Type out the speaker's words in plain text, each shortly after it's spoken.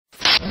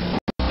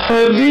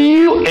Have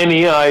you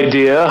any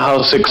idea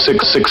how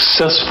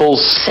successful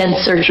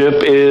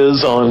censorship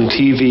is on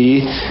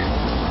TV?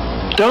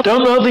 Don't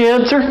know the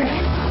answer?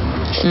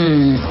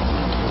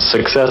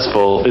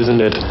 Successful,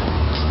 isn't it?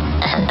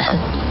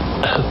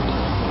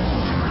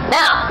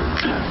 Now,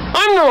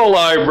 I'm no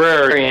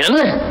librarian.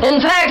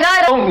 in fact,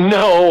 I don't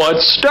know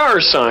what star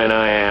sign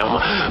I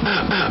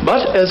am.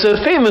 But as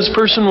a famous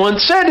person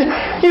once said,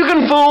 you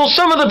can fool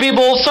some of the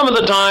people some of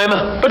the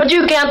time, but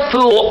you can't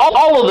fool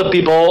all of the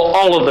people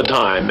all of the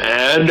time.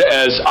 And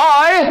as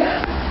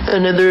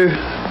another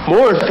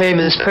more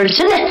famous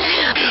person,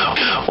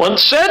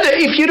 once said,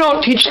 if you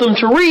don't teach them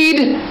to read,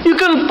 you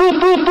can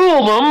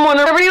fool them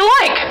whenever you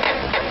like.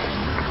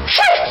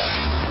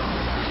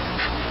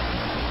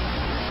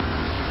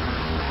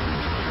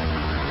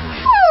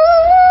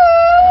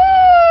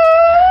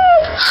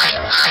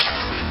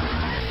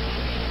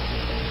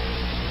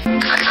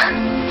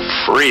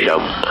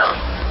 Freedom.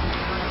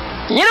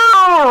 You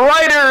know,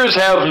 writers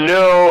have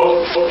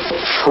no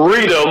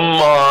freedom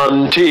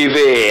on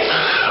TV.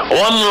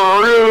 One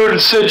rude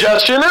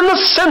suggestion and the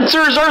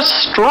censors are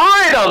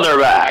straight on their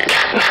back.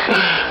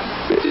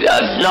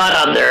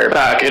 Not on their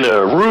back in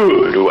a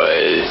rude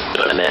way,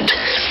 I meant.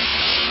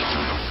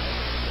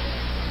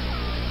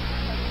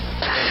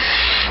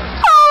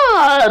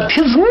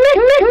 Tis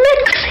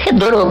Max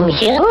Headroom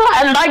here,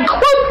 and I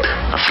quote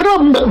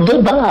from the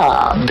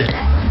bard.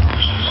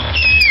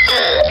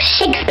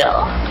 Shakespeare,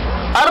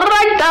 a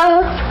writer,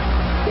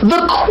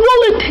 the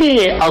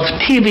quality of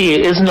TV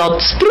is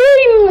not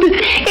strained.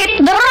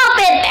 It drop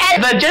it,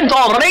 and the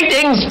gentle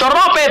ratings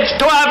drop it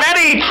to a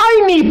very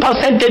tiny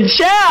percentage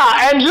share,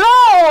 and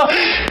lo,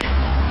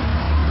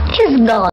 'tis not.